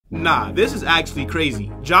Nah, this is actually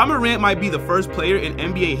crazy. Ja Morant might be the first player in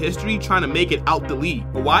NBA history trying to make it out the league.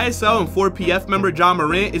 A YSL and 4PF member Ja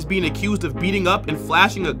Morant is being accused of beating up and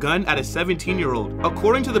flashing a gun at a 17-year-old.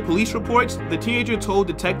 According to the police reports, the teenager told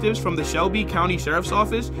detectives from the Shelby County Sheriff's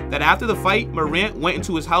Office that after the fight, Morant went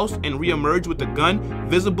into his house and re-emerged with the gun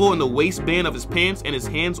visible in the waistband of his pants and his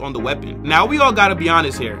hands on the weapon. Now we all gotta be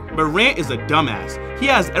honest here, Morant is a dumbass. He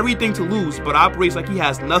has everything to lose but operates like he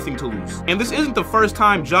has nothing to lose. And this isn't the first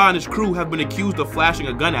time Ja and his crew have been accused of flashing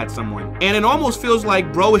a gun at someone. And it almost feels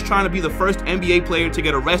like bro is trying to be the first NBA player to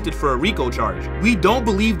get arrested for a RICO charge. We don't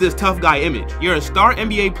believe this tough guy image. You're a star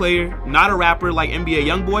NBA player, not a rapper like NBA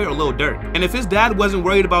Youngboy or Lil Durk. And if his dad wasn't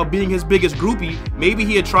worried about being his biggest groupie, maybe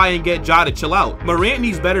he'd try and get Ja to chill out. Morant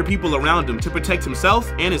needs better people around him to protect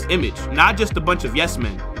himself and his image, not just a bunch of yes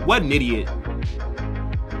men. What an idiot.